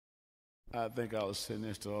I think I was sitting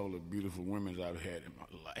next to all the beautiful women I've had in my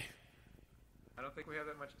life. I don't think we have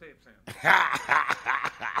that much tape, Sam.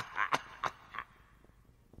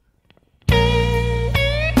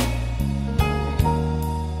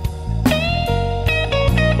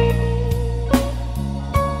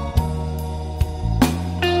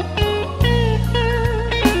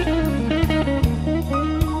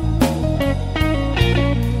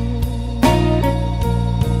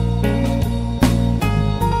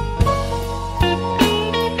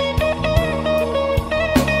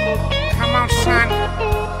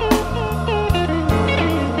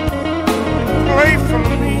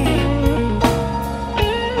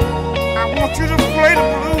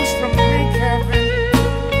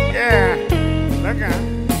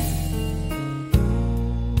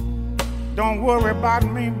 Don't worry about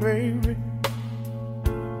me, baby.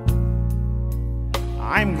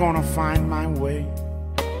 I'm gonna find my way.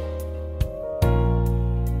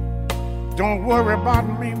 Don't worry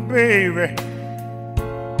about me, baby.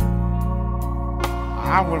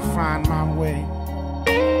 I will find my way.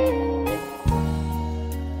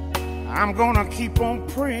 I'm gonna keep on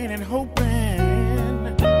praying and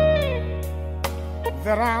hoping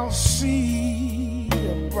that I'll see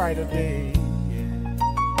a brighter day.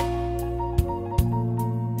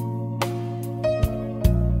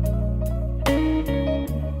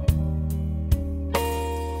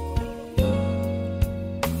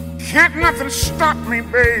 Can't nothing stop me,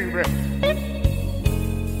 baby.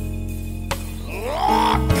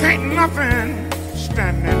 Lord, can't nothing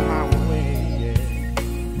stand in my way.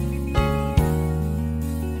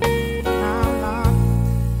 Nah.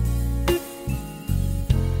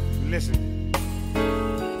 Listen,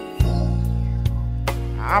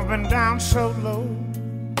 I've been down so low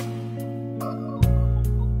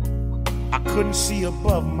I couldn't see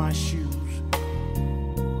above my shoes.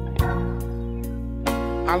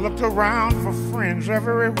 I looked around for friends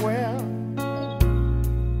everywhere,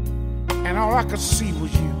 and all I could see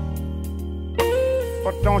was you.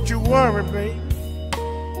 But don't you worry, baby.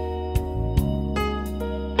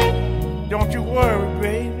 Don't you worry,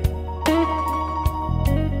 baby.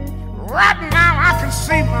 Right now I can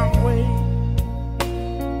see my way.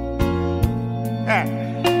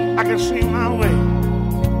 I can see my way.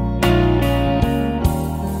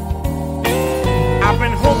 I've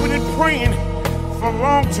been hoping and praying for a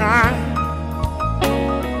long time.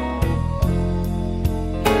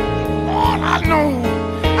 All I know,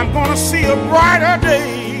 I'm gonna see a brighter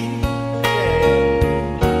day.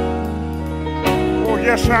 Oh,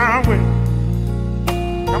 yes, I will.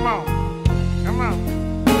 Come on, come on.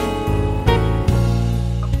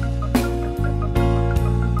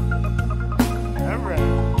 All right.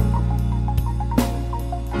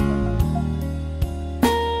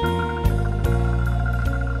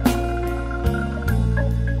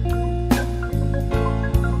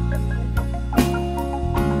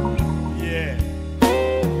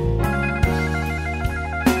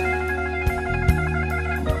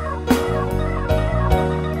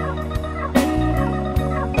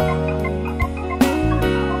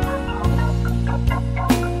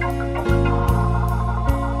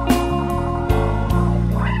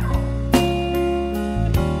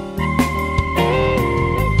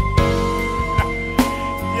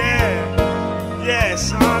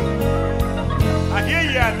 Son, I hear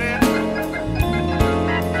you out there.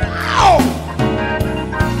 Ow!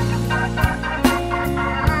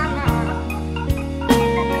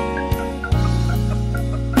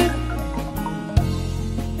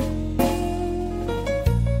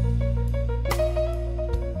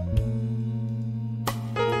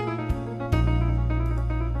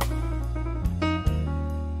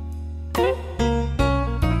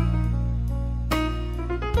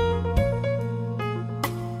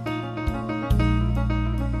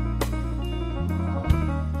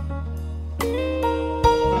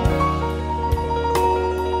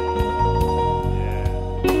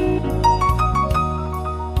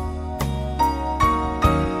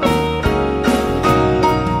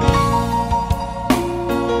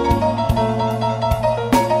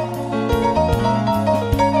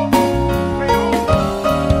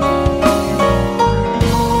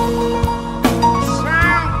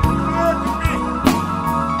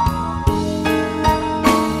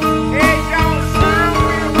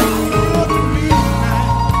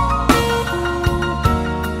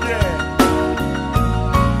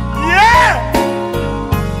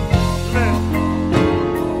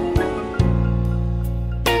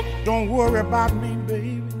 Don't worry about me,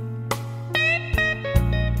 baby,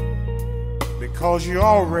 because you're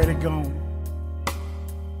already gone.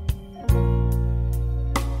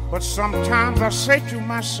 But sometimes I say to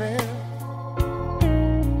myself,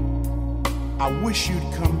 I wish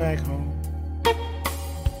you'd come back home.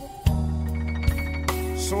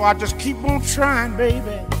 So I just keep on trying,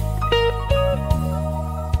 baby,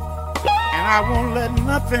 and I won't let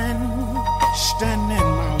nothing stand in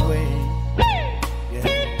my way. Yeah.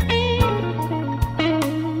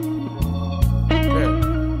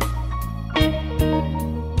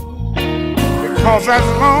 Because as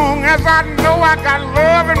long as I know I got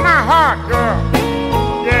love in my heart, girl,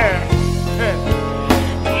 yeah, yeah.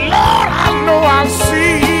 Lord, I know I'll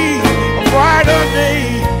see a brighter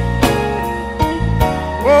day.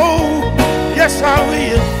 Oh, yes I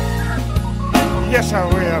will. Yes I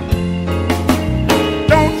will.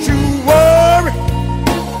 Don't you worry.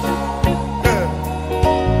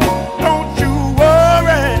 Don't you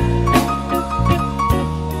worry.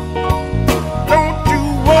 Don't you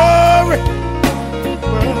worry.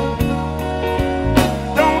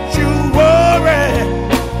 Don't you worry.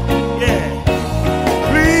 Yeah.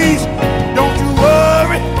 Please, don't you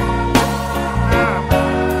worry.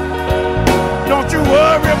 Don't you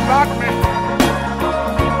worry about me.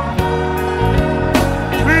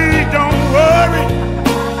 Please don't worry.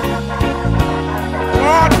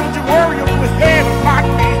 Oh, don't you worry your head about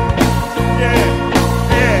me. Yeah,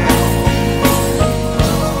 yeah.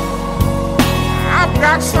 I've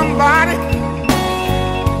got somebody.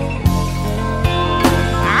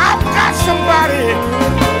 I've got somebody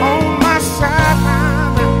on my side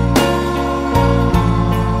now.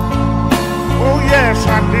 Oh yes, I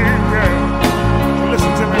do, girl.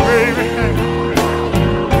 Listen to me, baby.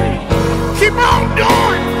 Keep on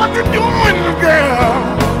doing what you're doing, girl.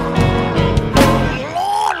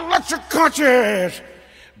 Lord, let your conscience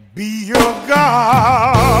be your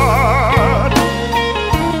God.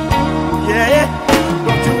 Yeah,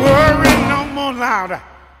 don't you worry no more louder.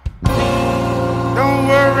 Don't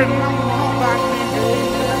worry no more about me, baby.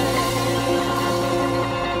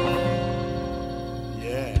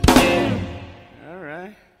 Yeah. All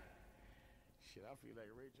right. Shit, I feel like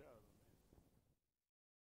Ray Charles.